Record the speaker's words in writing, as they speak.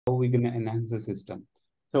we can enhance the system.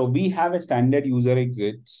 So we have a standard user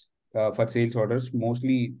exits for sales orders.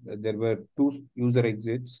 Mostly there were two user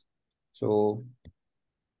exits. So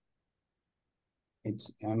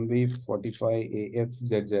it's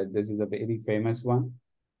MV45AFZZ. This is a very famous one.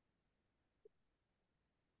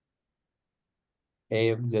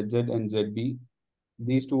 AFZZ and ZB.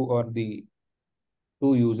 These two are the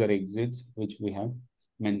two user exits which we have.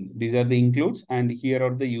 I mean, these are the includes, and here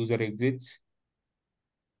are the user exits.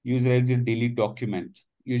 User exit delete document.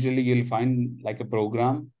 Usually you'll find like a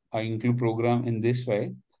program, a include program in this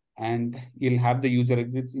way, and you'll have the user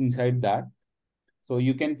exits inside that. So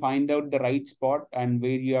you can find out the right spot and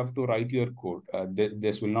where you have to write your code.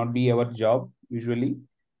 This will not be our job usually.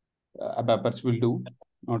 ABAPers will do,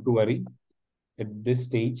 not to worry at this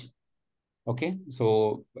stage. Okay,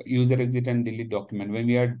 so user exit and delete document. When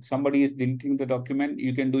we are somebody is deleting the document,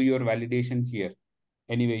 you can do your validation here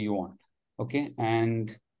any way you want. Okay,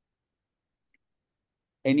 and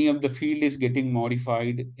any of the field is getting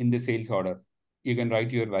modified in the sales order, you can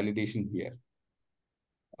write your validation here.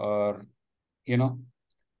 Or, you know,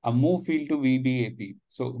 a move field to VBAP.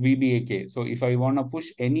 So VBAK. So if I want to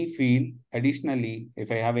push any field additionally,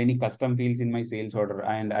 if I have any custom fields in my sales order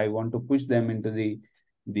and I want to push them into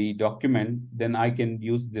the document, then I can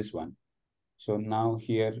use this one. So now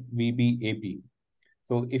here VBAP.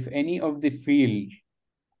 So if any of the field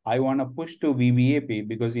I want to push to VBAP,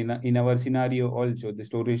 because in our scenario also the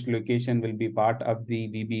storage location will be part of the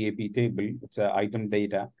VBAP table. It's a item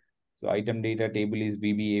data. So item data table is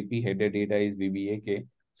VBAP, header data is VBAK.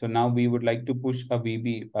 So now we would like to push a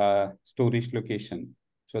VB storage location.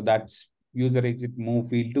 So that's user exit move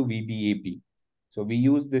field to VBAP. So we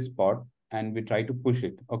use this part and we try to push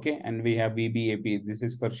it. Okay. And we have VBAP. This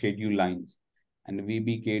is for schedule lines. And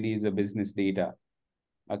VBKD is a business data.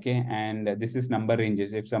 Okay, and this is number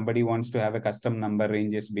ranges. If somebody wants to have a custom number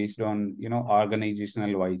ranges based on,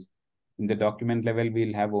 organizational wise, in the document level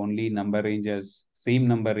we'll have only number ranges, same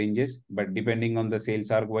number ranges, but depending on the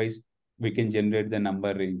sales arc wise, we can generate the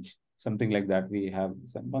number range, something like that. We have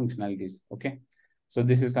some functionalities. Okay, so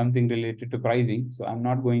this is something related to pricing, so I'm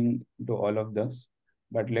not going to all of those,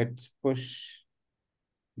 but let's push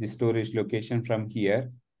the storage location from here.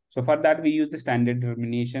 So for that, we use the standard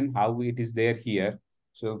determination, how it is there here.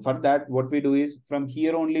 So for that, what we do is from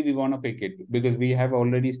here only we want to pick it because we have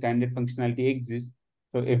already standard functionality exists.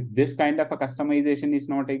 So if this kind of a customization is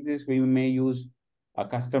not exist, we may use a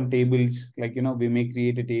custom tables, like, we may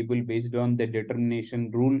create a table based on the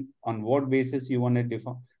determination rule. On what basis you want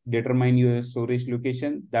to determine your storage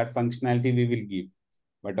location, that functionality we will give.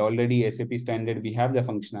 But already SAP standard, we have the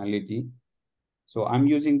functionality. So I'm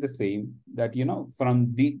using the same that,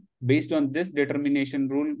 from the based on this determination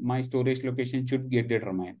rule, my storage location should get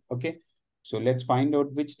determined. Okay. So let's find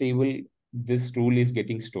out which table this rule is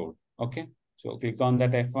getting stored. Okay. So click on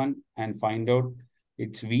that F1 and find out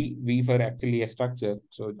it's V for actually a structure.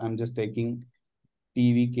 So I'm just taking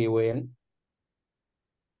TVKOL.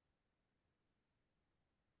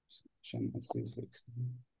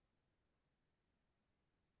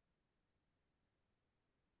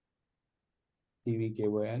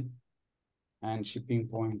 TVKOL and shipping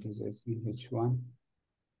point is SCH1.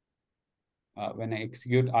 When I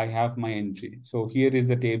execute, I have my entry. So here is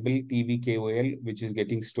the table TVKOL, which is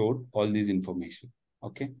getting stored all this information.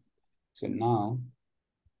 Okay. So now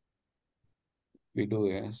we do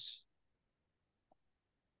is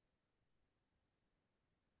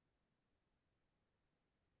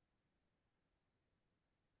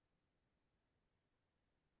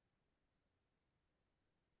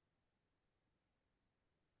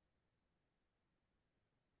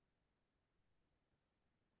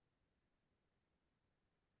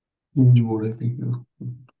Change mode, I think.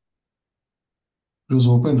 It was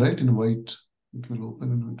open, right? In white. It will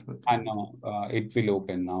open in white. I know it will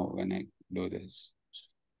open now when I do this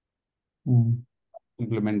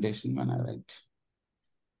implementation when I write.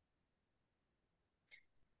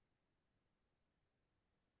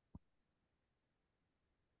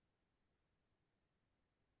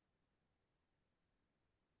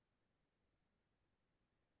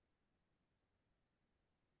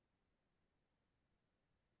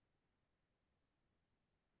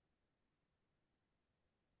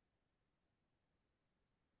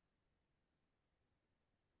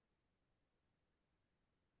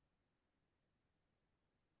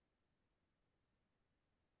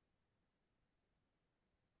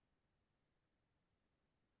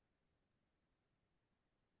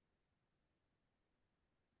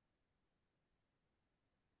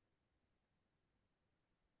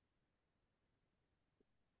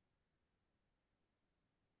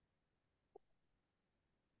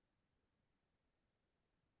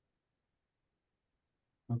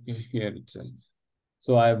 Okay, here itself.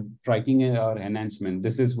 So I'm writing our enhancement.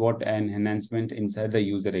 This is what an enhancement inside the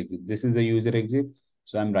user exit. This is a user exit.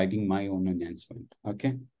 So I'm writing my own enhancement.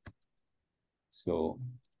 Okay. So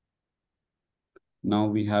now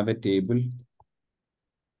we have a table.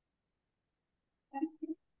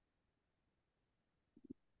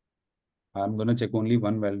 I'm going to check only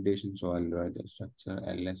one validation. So I'll write the structure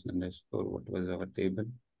ls underscore what was our table?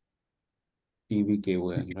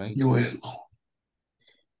 tvkol, right? UL.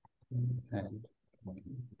 And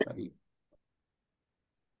right.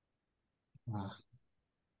 Ah.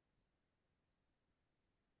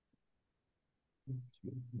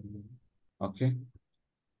 Okay.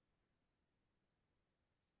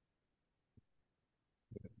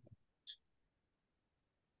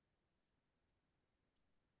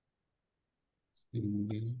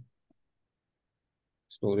 Single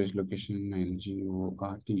storage location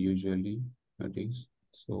LGORT usually that is.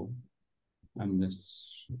 So I'm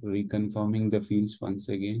just reconfirming the fields once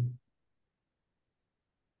again.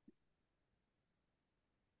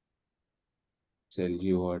 It's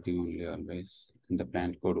LGORT only always, and the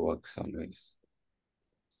plant code works always.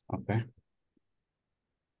 Okay.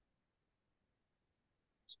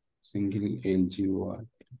 Single LGORT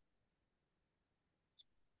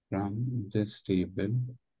from this table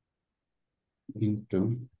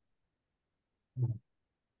into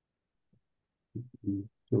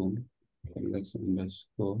ls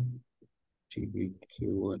underscore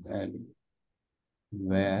tvql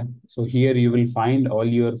where. So here you will find all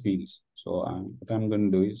your fields. So what I'm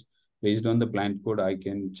going to do is based on the plant code, I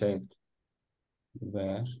can check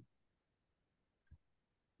where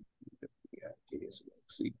case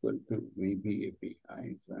works equal to VB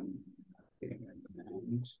API from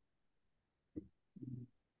and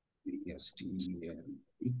VSTL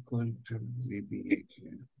equal to VB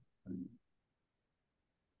API from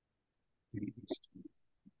VSTL.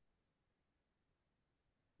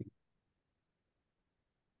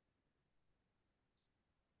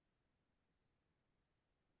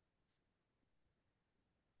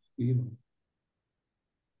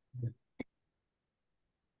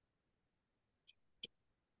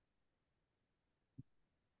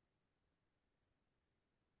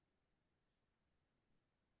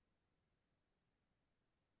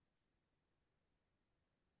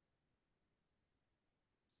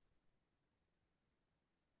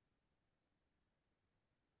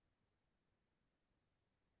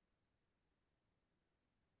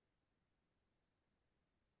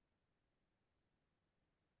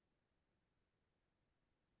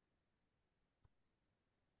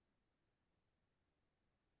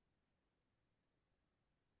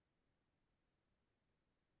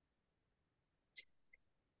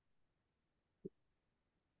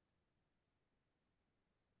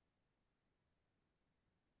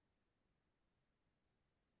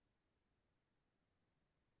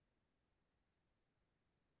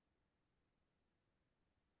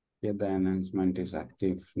 Yeah, the enhancement is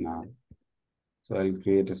active now. So I'll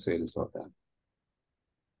create a sales order.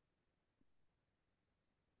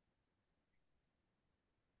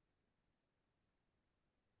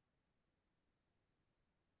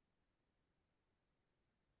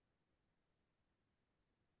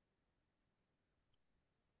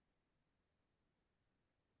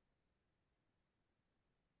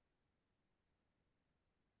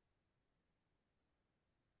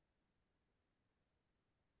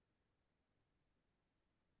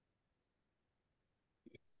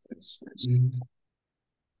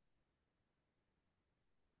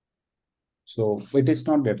 So it is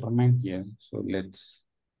not determined here. So let's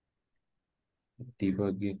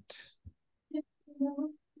debug it.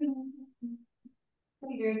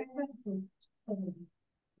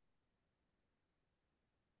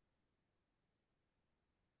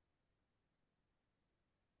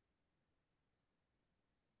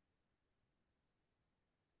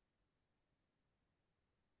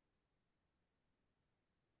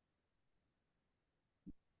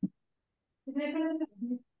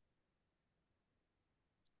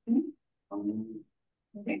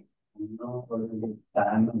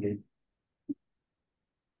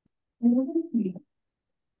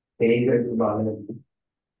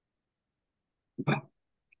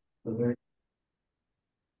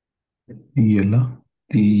 EL.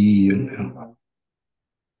 TEL.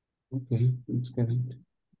 Okay, that's correct.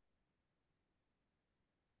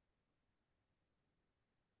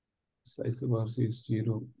 Size bars is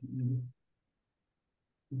 0.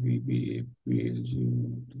 VBA,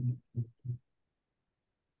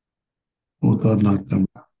 Both are not them.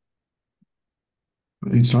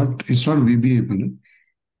 It's not VBAP, no?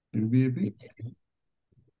 VBAP?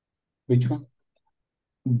 Which one?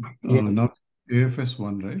 Here. Now AFS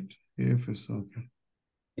one, right? AFS, okay.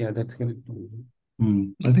 Yeah, that's correct.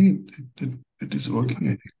 I think it is working,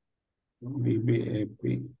 I think.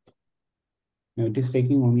 VBAP. No, it is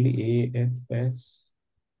taking only AFS.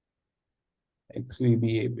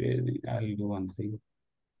 XVBAP. I'll do one thing.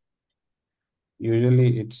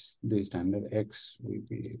 Usually it's the standard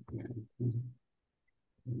XVBAP.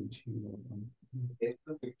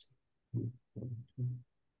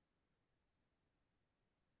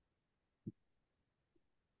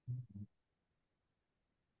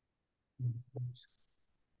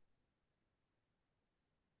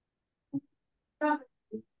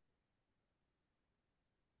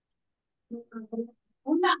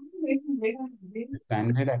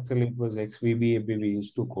 Standard actually it was XVBAP we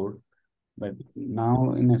used to code, but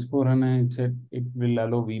now in S4HANA it said it will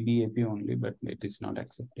allow VBAP only, but it is not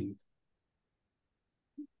accepting.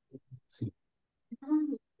 See,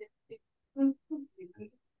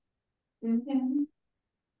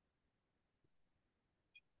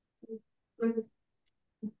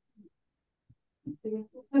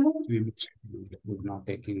 VBAP is not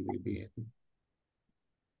taking VBAP.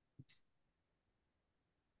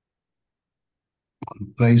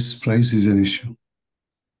 Price is an issue.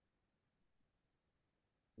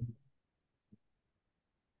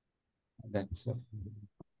 That's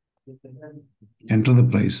Enter the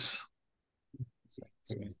price.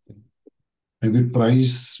 Maybe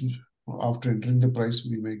price, after entering the price,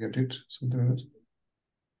 we may get it. So there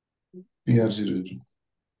PR00.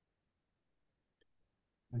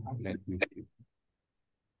 Let me.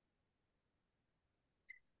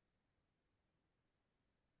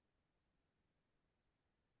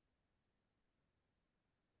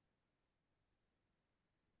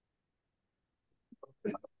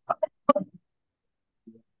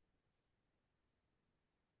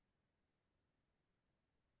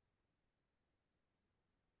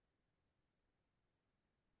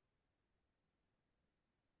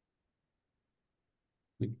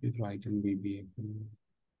 It is right in VBAP.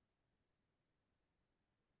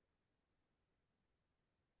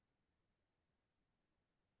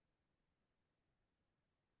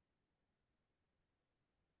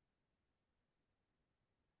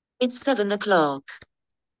 It's 7 o'clock.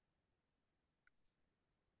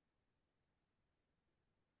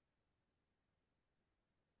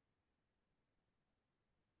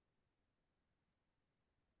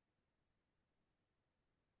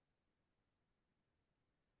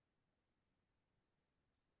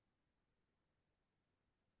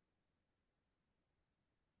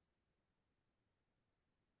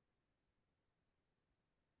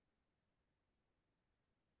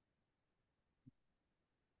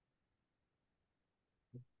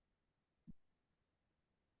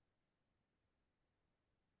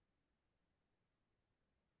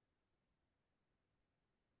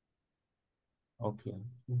 Okay.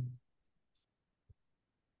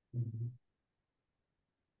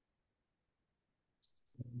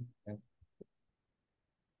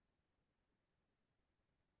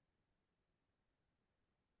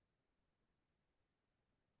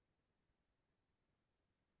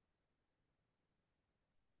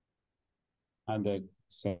 And that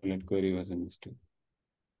silent query was a mistake.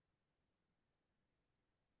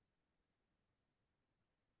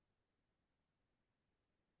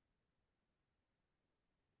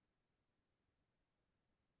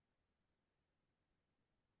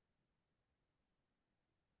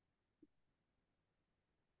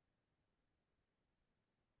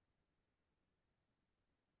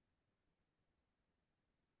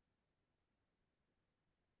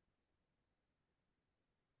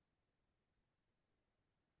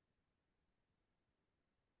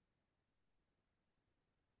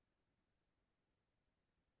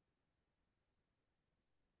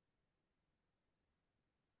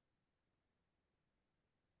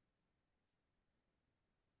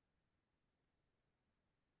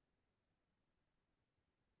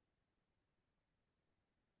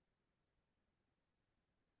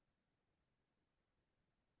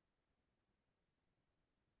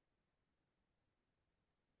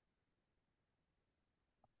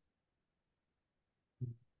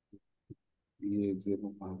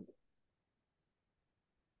 VA05.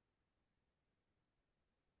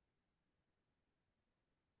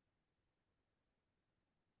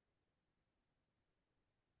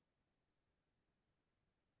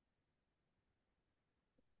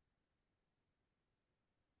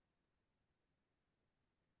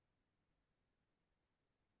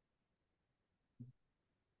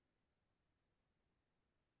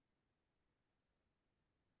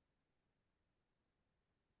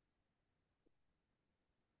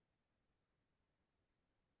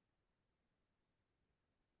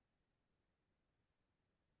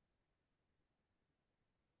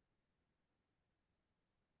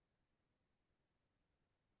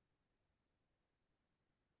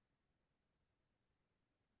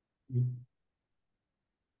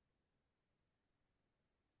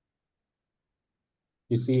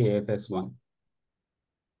 You see AFS1.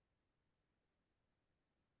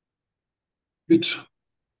 It.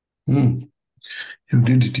 You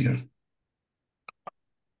did it here.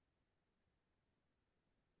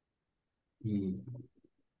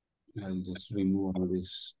 I'll just remove all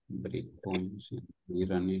these breakpoints and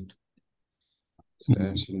rerun it.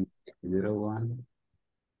 Searching 01.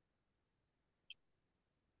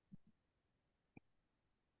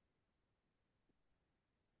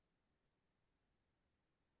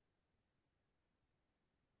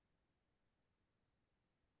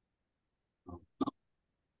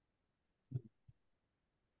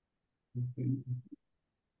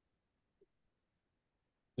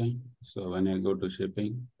 Okay, so when I go to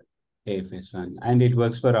shipping, AFS1, and it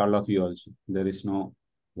works for all of you also. There is no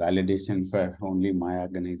validation for only my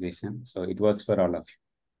organization, so it works for all of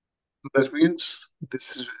you. That means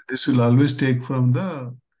this will always take from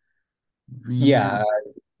the Yeah,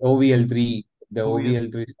 OVL3, the OVL.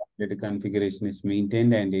 OVL3 standard configuration is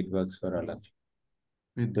maintained and it works for all of you.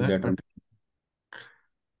 With To that, determine.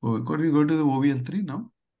 could we go to the OVL3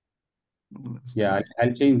 now? Yeah,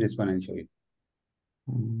 I'll change this one and show you.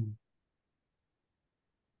 Mm.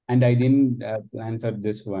 And I didn't plan for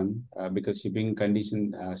this one because shipping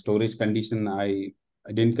condition, storage condition, I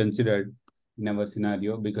didn't consider in our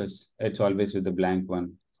scenario because it's always with the blank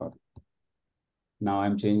one. So now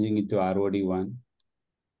I'm changing it to ROD1.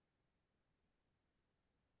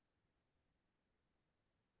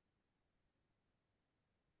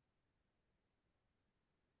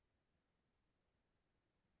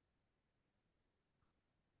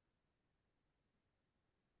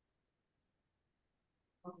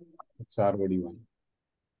 It's ROD1.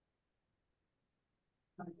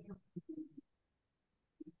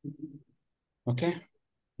 Okay.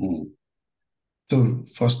 So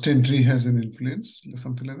first entry has an influence,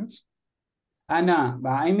 something like that? And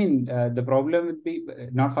I mean, the problem would be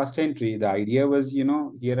not first entry. The idea was,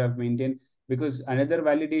 here I've maintained because another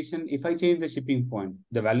validation, if I change the shipping point,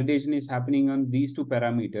 the validation is happening on these two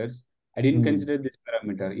parameters. I didn't consider this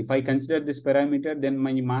parameter. If I consider this parameter, then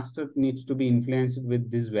my master needs to be influenced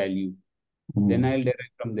with this value. Then I'll derive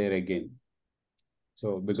from there again.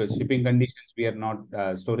 So because shipping conditions, we are not,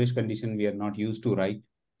 storage condition, we are not used to, right?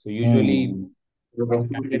 So usually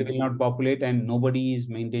standard will not populate and nobody is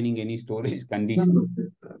maintaining any storage condition.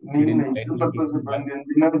 We didn't try to look into that.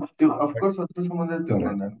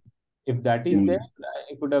 But if that is there,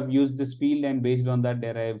 I could have used this field and based on that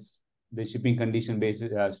derive the shipping condition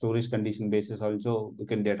basis, storage condition basis also we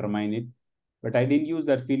can determine it. But I didn't use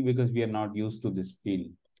that field because we are not used to this field.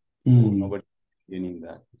 So nobody is maintaining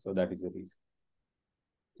that. So that is the reason.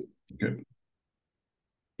 Good.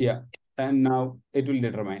 Yeah. And now it will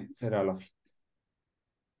determine for all of you.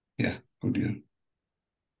 Yeah, good. Yeah.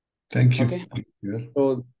 Thank you. Okay.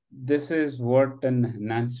 So this is what an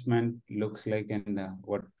enhancement looks like and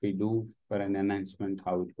what we do for an enhancement,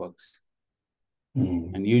 how it works.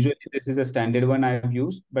 And usually this is a standard one I've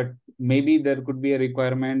used, but maybe there could be a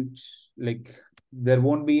requirement like there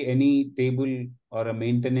won't be any table or a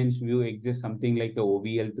maintenance view exist, something like a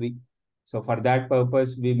OVL3. So for that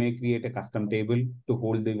purpose, we may create a custom table to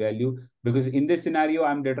hold the value because in this scenario,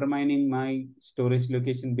 I'm determining my storage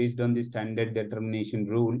location based on the standard determination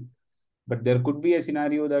rule. But there could be a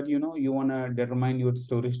scenario that you want to determine your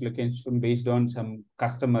storage location based on some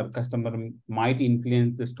customer might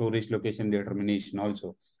influence the storage location determination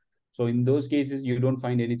also. So in those cases you don't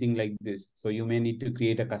find anything like this, so you may need to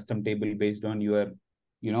create a custom table based on your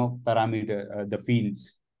parameter, the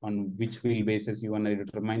fields on which field basis you want to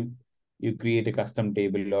determine. You create a custom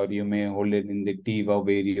table or you may hold it in the tvow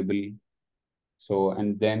variable. So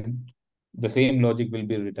and then the same logic will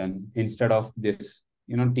be written instead of this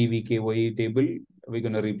tvkoe table. We're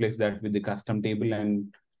going to replace that with the custom table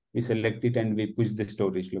and we select it and we push the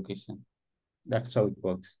storage location. That's how it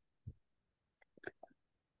works.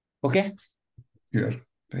 Okay. Yeah.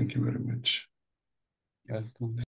 Thank you very much. Welcome.